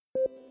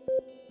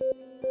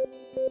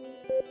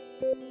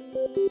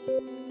Hello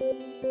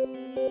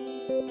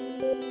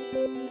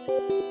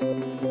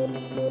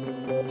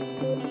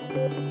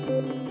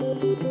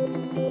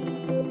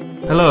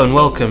and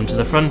welcome to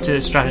the Frontier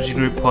Strategy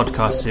Group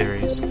podcast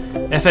series.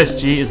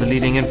 FSG is a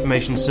leading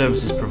information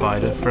services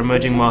provider for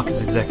emerging markets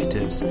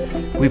executives.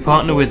 We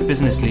partner with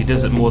business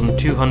leaders at more than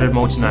 200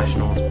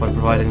 multinationals by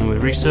providing them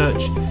with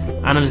research,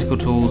 analytical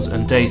tools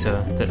and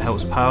data that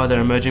helps power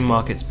their emerging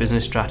markets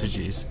business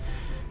strategies.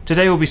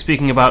 Today we'll be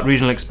speaking about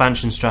regional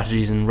expansion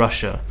strategies in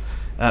Russia.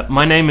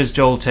 My name is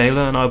Joel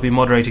Taylor and I'll be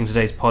moderating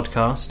today's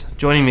podcast.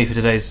 Joining me for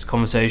today's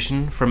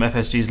conversation from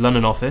FSG's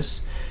London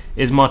office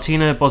is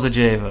Martina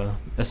Bozagieva,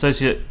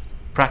 Associate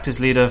Practice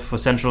Leader for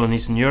Central and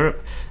Eastern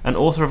Europe and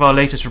author of our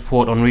latest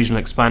report on regional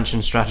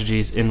expansion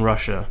strategies in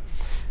Russia.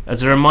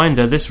 As a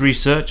reminder, this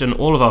research and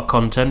all of our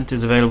content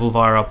is available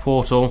via our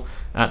portal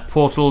at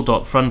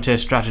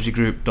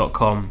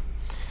portal.frontierstrategygroup.com.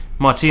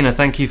 Martina,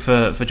 thank you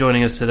for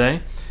joining us today.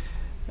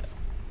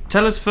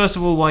 Tell us first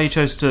of all why you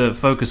chose to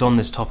focus on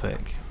this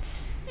topic.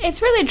 It's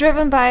really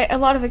driven by a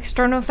lot of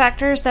external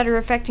factors that are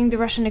affecting the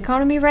Russian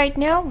economy right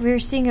now. We're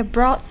seeing a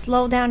broad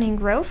slowdown in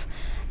growth,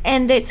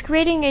 and it's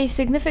creating a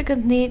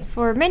significant need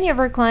for many of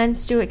our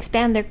clients to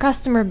expand their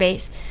customer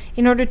base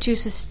in order to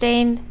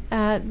sustain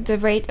the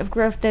rate of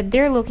growth that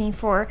they're looking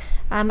for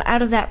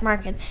out of that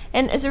market.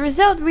 And as a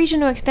result,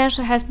 regional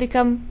expansion has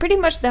become pretty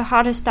much the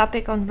hottest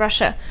topic on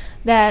Russia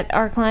that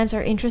our clients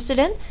are interested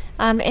in,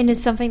 and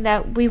it's something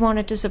that we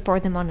wanted to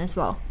support them on as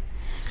well.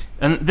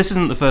 And this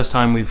isn't the first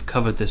time we've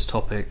covered this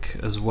topic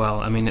as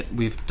well. I mean,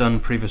 we've done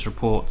previous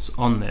reports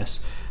on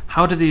this.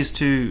 How do these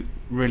two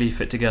really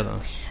fit together?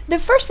 The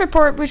first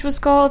report, which was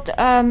called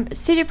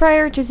City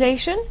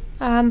Prioritization,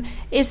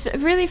 is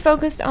really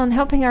focused on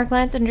helping our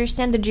clients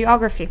understand the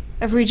geography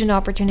of regional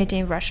opportunity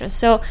in Russia.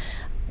 So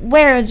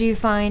where do you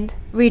find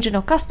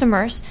regional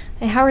customers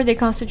and how are they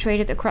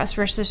concentrated across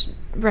Russia's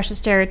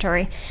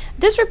territory?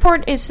 This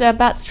report is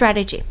about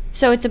strategy.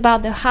 So it's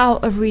about the how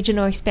of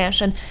regional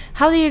expansion.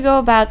 How do you go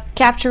about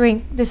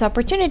capturing this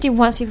opportunity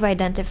once you've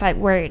identified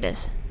where it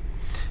is?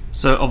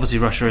 So obviously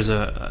Russia is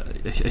a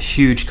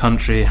huge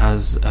country,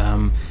 has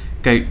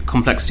great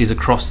complexities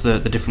across the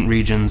different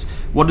regions.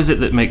 What is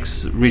it that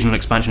makes regional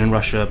expansion in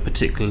Russia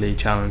particularly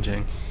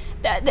challenging?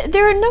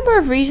 There are a number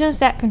of reasons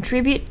that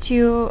contribute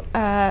to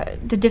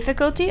the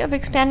difficulty of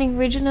expanding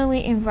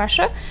regionally in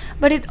Russia,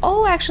 but it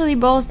all actually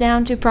boils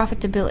down to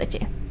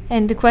profitability.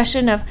 And the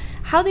question of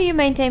how do you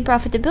maintain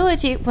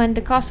profitability when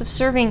the cost of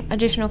serving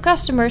additional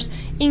customers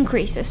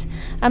increases?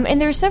 And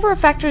there are several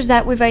factors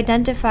that we've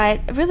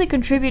identified really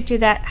contribute to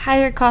that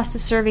higher cost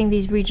of serving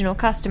these regional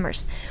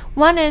customers.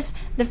 One is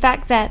the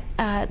fact that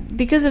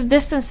because of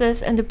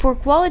distances and the poor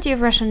quality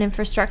of Russian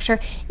infrastructure,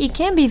 it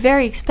can be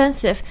very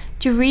expensive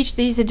to reach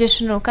these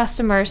additional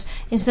customers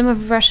in some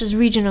of Russia's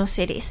regional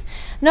cities.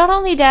 Not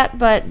only that,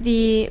 but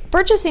the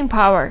purchasing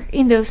power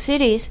in those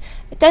cities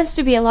tends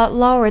to be a lot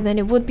lower than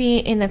it would be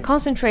in a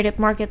concentrated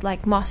market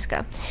like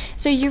Moscow.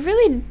 So you're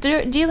really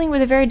dealing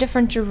with a very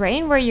different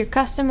terrain where your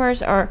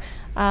customers are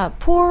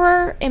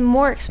poorer and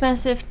more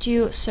expensive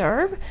to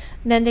serve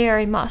than they are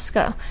in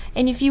Moscow.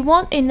 And if you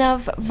want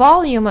enough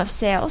volume of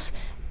sales,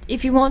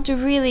 if you want to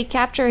really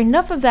capture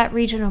enough of that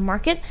regional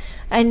market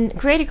and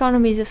create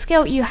economies of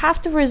scale, you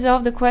have to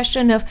resolve the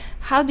question of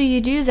how do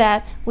you do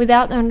that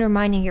without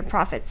undermining your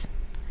profits.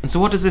 And so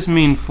what does this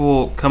mean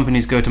for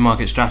companies'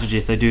 go-to-market strategy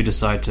if they do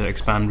decide to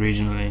expand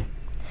regionally?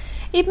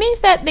 It means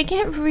that they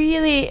can't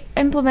really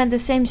implement the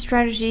same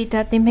strategy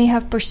that they may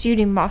have pursued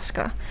in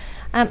Moscow.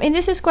 And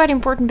this is quite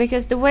important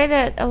because the way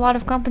that a lot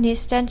of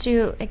companies tend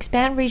to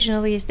expand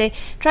regionally is they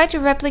try to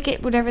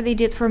replicate whatever they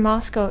did for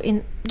Moscow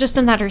in just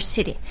another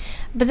city.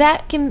 But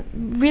that can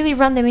really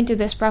run them into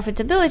this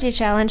profitability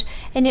challenge,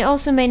 and it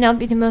also may not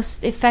be the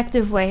most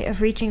effective way of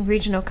reaching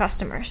regional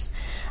customers.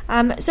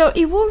 So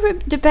it will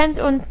depend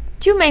on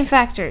two main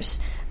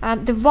factors,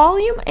 the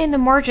volume and the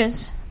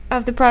margins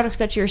of the products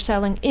that you're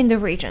selling in the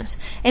regions.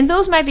 And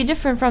those might be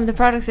different from the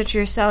products that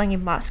you're selling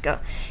in Moscow.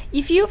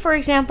 If you, for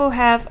example,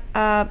 have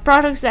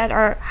products that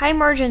are high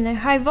margin and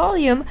high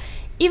volume,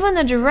 even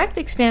a direct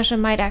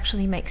expansion might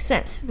actually make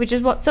sense, which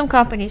is what some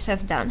companies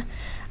have done.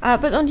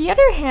 But on the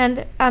other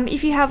hand,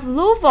 if you have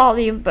low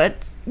volume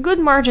but good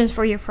margins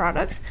for your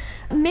products,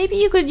 maybe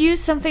you could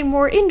use something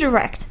more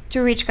indirect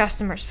to reach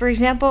customers, for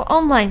example,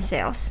 online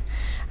sales.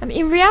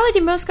 In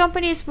reality, most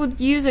companies would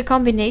use a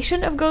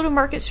combination of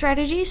go-to-market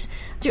strategies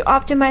to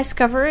optimize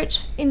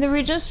coverage in the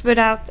regions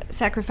without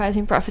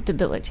sacrificing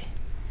profitability.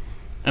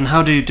 And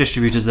how do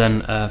distributors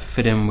then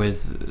fit in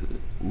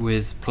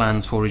with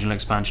plans for regional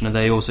expansion? Are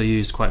they also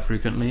used quite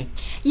frequently?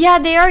 Yeah,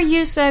 they are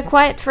used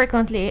quite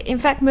frequently. In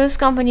fact, most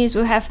companies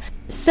will have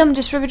some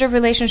distributor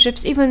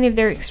relationships, even if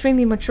they're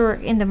extremely mature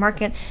in the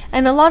market.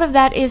 And a lot of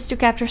that is to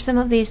capture some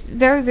of these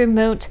very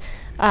remote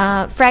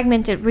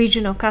fragmented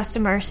regional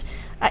customers.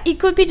 It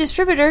could be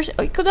distributors,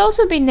 or it could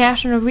also be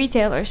national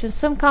retailers, and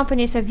some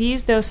companies have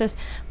used those as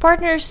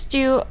partners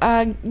to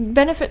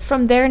benefit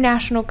from their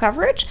national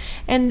coverage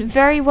and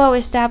very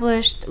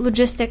well-established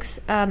logistics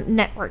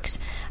networks.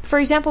 For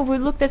example, we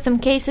looked at some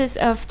cases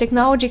of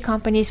technology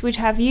companies which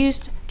have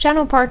used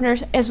channel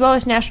partners as well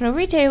as national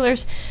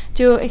retailers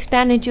to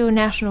expand into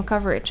national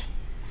coverage.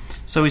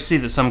 So we see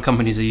that some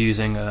companies are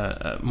using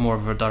more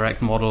of a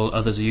direct model,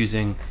 others are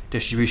using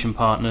distribution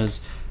partners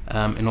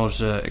in order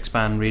to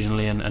expand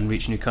regionally and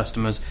reach new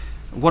customers.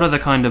 What other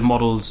kind of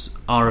models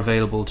are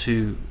available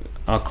to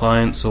our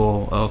clients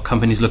or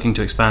companies looking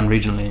to expand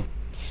regionally?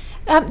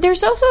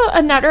 There's also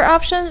another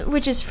option,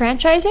 which is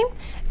franchising.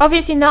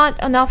 Obviously not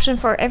an option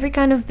for every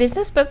kind of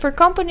business, but for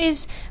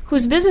companies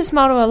whose business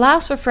model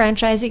allows for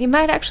franchising, it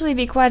might actually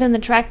be quite an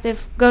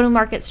attractive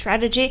go-to-market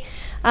strategy.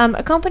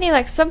 A company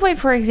like Subway,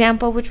 for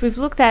example, which we've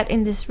looked at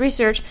in this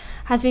research,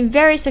 has been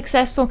very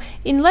successful.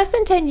 In less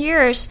than 10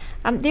 years,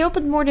 they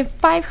opened more than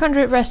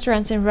 500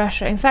 restaurants in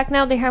Russia. In fact,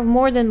 now they have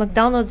more than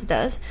McDonald's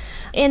does.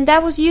 And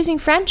that was using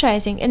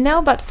franchising. And now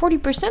about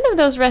 40% of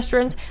those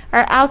restaurants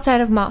are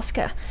outside of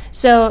Moscow.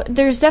 So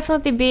there's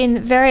definitely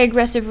been very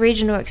aggressive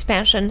regional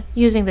expansion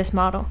using this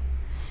model.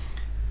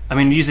 I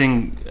mean,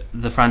 using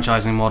the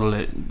franchising model,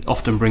 it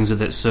often brings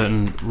with it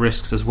certain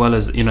risks as well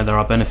as, there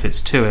are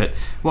benefits to it.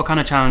 What kind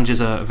of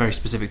challenges are very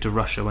specific to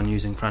Russia when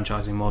using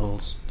franchising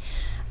models?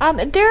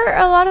 There are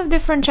a lot of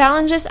different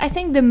challenges. I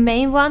think the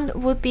main one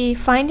would be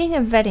finding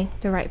and vetting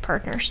the right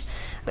partners,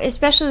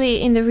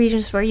 especially in the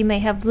regions where you may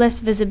have less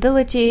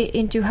visibility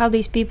into how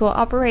these people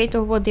operate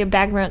or what their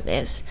background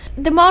is.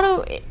 The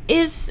model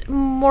is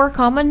more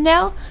common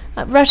now.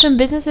 Russian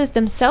businesses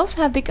themselves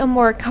have become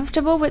more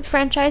comfortable with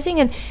franchising,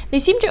 and they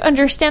seem to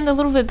understand a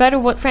little bit better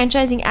what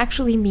franchising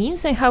actually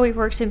means and how it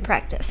works in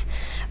practice.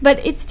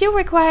 But it still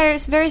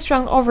requires very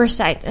strong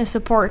oversight and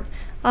support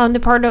on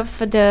the part of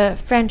the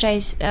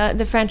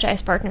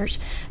franchise partners.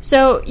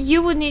 So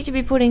you would need to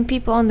be putting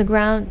people on the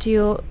ground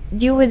to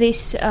deal with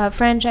these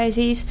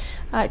franchisees,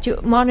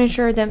 to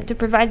monitor them, to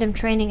provide them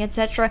training,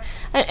 etc.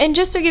 And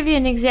just to give you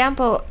an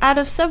example, out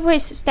of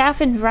Subway's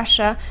staff in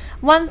Russia,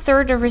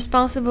 1/3 are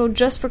responsible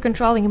just for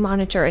controlling and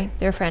monitoring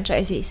their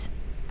franchisees.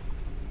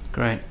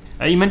 Great.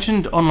 You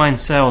mentioned online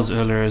sales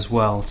earlier as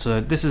well. So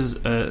this is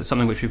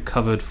something which we've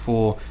covered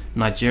for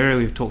Nigeria.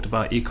 We've talked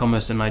about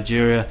e-commerce in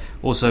Nigeria.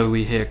 Also,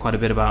 we hear quite a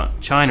bit about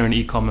China and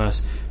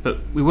e-commerce, but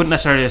we wouldn't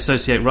necessarily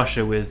associate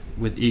Russia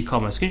with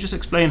e-commerce. Can you just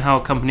explain how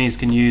companies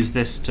can use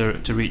this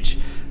to reach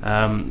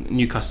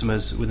new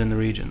customers within the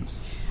regions?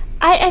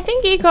 I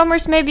think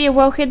e-commerce may be a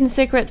well-hidden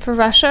secret for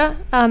Russia,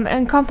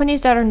 and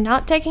companies that are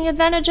not taking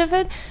advantage of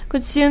it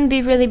could soon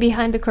be really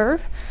behind the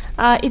curve.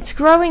 It's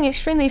growing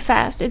extremely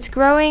fast. It's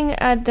growing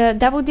at the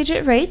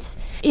double-digit rates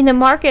in a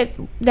market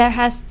that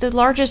has the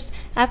largest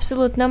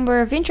absolute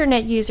number of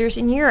internet users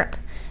in Europe.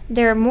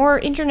 There are more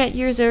internet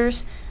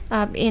users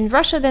in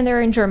Russia than there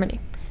are in Germany.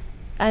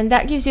 And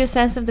that gives you a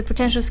sense of the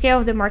potential scale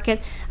of the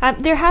market.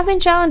 There have been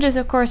challenges,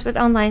 of course, with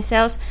online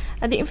sales.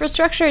 The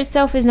infrastructure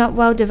itself is not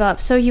well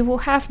developed, so you will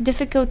have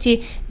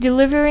difficulty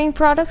delivering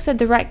products at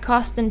the right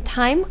cost and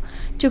time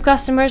to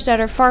customers that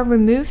are far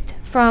removed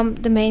from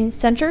the main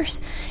centers.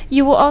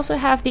 You will also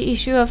have the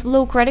issue of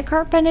low credit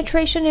card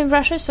penetration in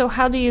Russia, so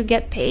how do you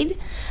get paid?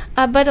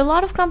 But a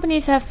lot of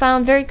companies have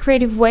found very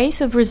creative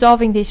ways of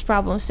resolving these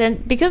problems,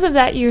 and because of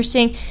that, you're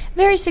seeing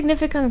very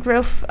significant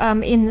growth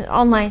in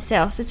online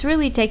sales. It's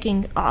really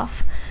taking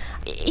off.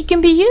 It can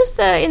be used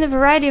in a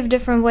variety of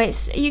different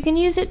ways. You can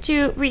use it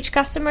to reach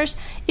customers.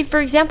 If, for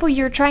example,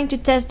 you're trying to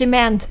test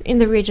demand in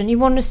the region, you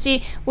want to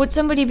see would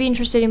somebody be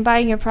interested in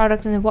buying your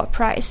product and at what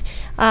price.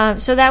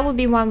 So that would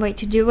be one way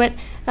to do it.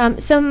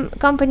 Some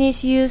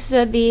companies use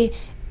the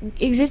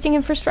existing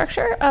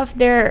infrastructure of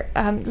their,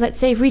 let's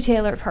say,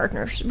 retailer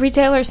partners.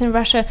 Retailers in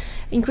Russia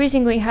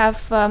increasingly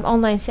have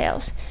online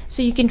sales,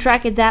 so you can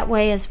track it that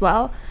way as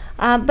well.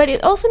 But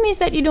it also means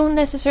that you don't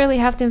necessarily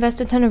have to invest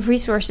a ton of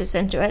resources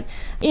into it.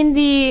 In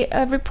the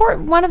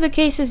report, one of the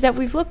cases that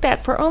we've looked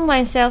at for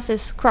online sales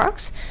is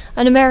Crocs,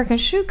 an American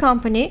shoe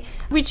company,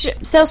 which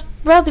sells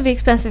relatively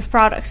expensive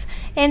products.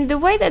 And the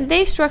way that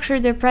they've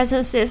structured their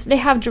presence is they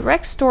have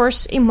direct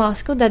stores in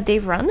Moscow that they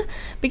run,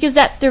 because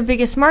that's their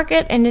biggest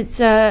market and it's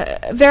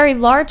very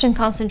large and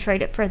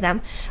concentrated for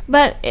them.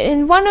 But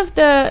in one of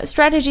the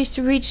strategies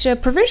to reach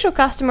provincial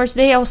customers,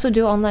 they also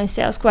do online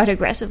sales quite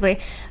aggressively.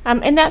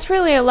 And that's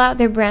really allowed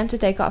their brand to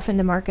take off in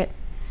the market.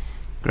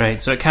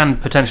 Great. So it can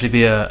potentially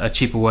be a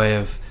cheaper way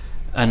of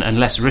and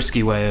less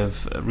risky way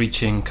of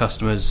reaching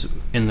customers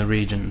in the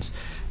regions.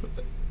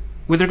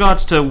 With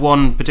regards to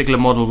one particular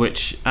model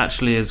which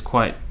actually is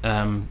quite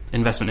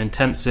investment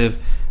intensive,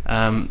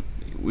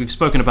 we've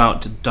spoken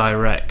about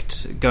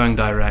going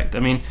direct. I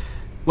mean,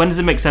 when does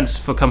it make sense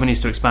for companies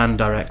to expand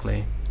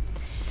directly?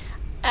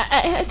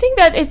 I think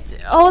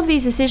that all of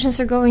these decisions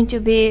are going to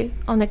be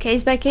on a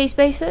case-by-case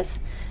basis.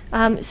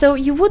 So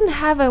you wouldn't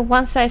have a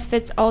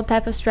one-size-fits-all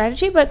type of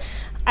strategy, but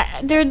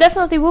there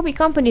definitely will be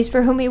companies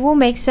for whom it will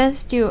make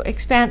sense to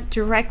expand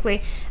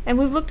directly. And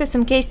we've looked at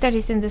some case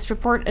studies in this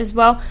report as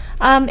well.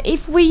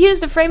 If we use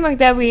the framework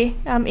that we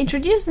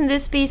introduced in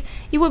this piece,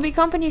 it will be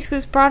companies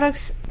whose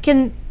products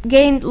can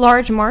gain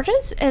large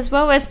margins as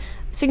well as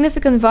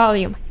significant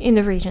volume in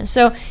the region.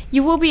 So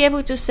you will be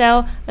able to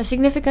sell a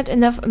significant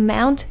enough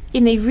amount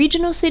in a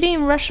regional city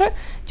in Russia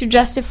to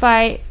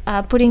justify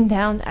putting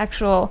down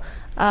actual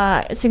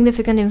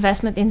significant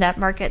investment in that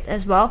market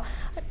as well.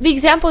 The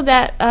example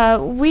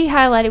that we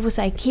highlighted was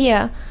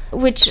IKEA,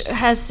 which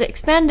has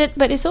expanded,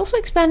 but it's also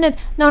expanded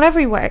not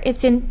everywhere.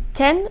 It's in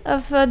 10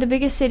 of the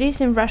biggest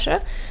cities in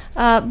Russia,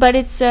 but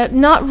it's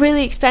not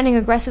really expanding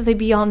aggressively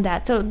beyond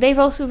that. So they've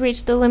also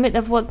reached the limit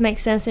of what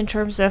makes sense in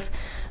terms of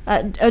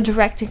a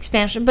direct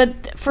expansion.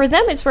 But for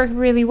them, it's worked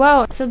really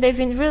well. So they've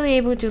been really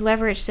able to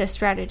leverage this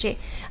strategy.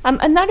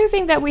 Another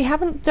thing that we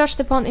haven't touched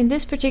upon in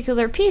this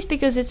particular piece,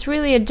 because it's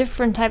really a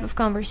different type of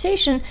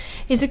conversation,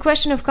 is the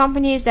question of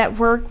companies that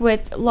work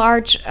with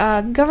large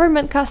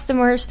government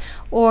customers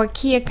or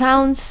key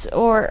accounts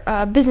or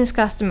business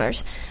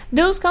customers.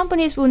 Those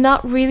companies will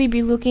not really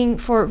be looking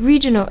for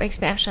regional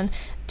expansion.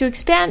 To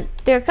expand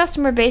their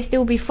customer base, they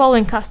will be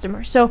following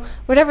customers. So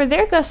wherever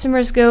their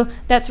customers go,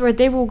 that's where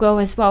they will go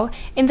as well.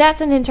 And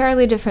that's an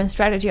entirely different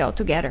strategy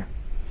altogether.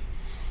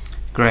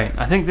 Great.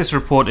 I think this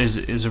report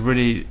is a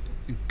really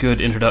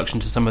good introduction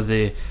to some of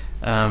the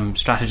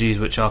strategies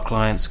which our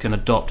clients can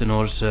adopt in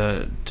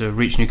order to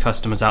reach new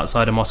customers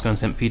outside of Moscow and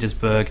St.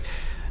 Petersburg.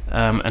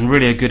 And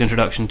really a good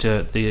introduction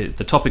to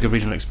the topic of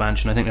regional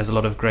expansion. I think there's a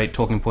lot of great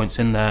talking points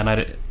in there, and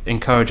I'd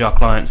encourage our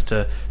clients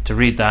to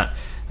read that.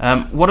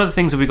 What other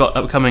things have we got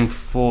upcoming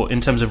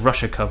in terms of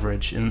Russia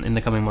coverage in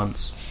the coming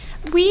months?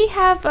 We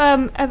have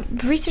a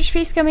research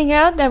piece coming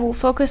out that will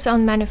focus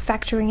on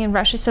manufacturing in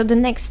Russia. So the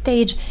next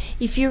stage,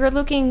 if you're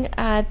looking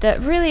at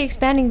really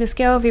expanding the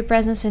scale of your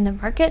presence in the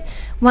market,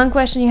 one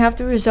question you have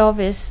to resolve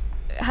is,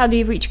 how do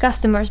you reach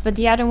customers? But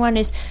the other one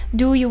is,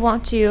 do you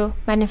want to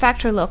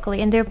manufacture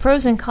locally? And there are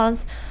pros and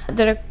cons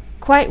that are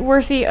quite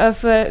worthy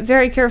of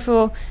very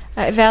careful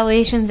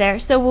evaluation there.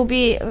 So we'll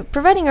be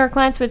providing our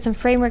clients with some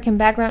framework and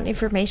background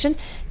information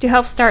to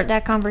help start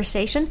that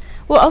conversation.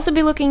 We'll also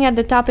be looking at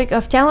the topic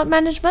of talent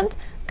management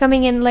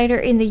coming in later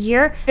in the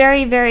year.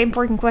 Very, very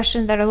important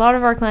question that a lot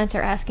of our clients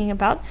are asking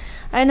about.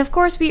 And of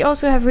course, we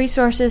also have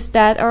resources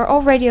that are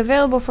already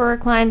available for our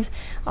clients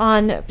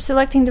on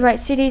selecting the right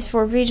cities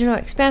for regional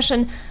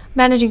expansion,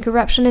 managing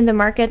corruption in the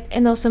market,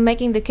 and also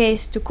making the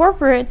case to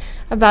corporate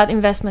about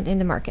investment in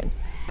the market.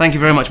 Thank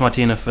you very much,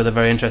 Martina, for the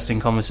very interesting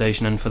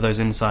conversation and for those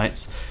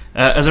insights.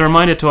 As a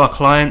reminder to our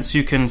clients,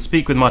 you can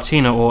speak with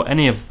Martina or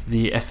any of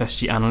the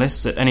FSG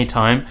analysts at any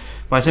time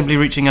by simply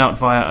reaching out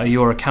via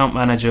your account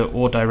manager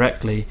or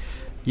directly.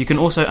 You can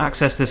also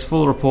access this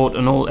full report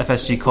and all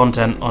FSG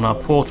content on our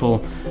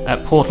portal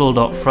at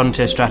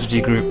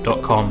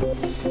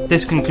portal.frontierstrategygroup.com.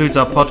 This concludes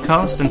our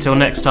podcast. Until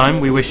next time,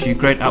 we wish you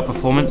great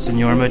outperformance in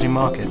your emerging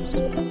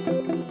markets.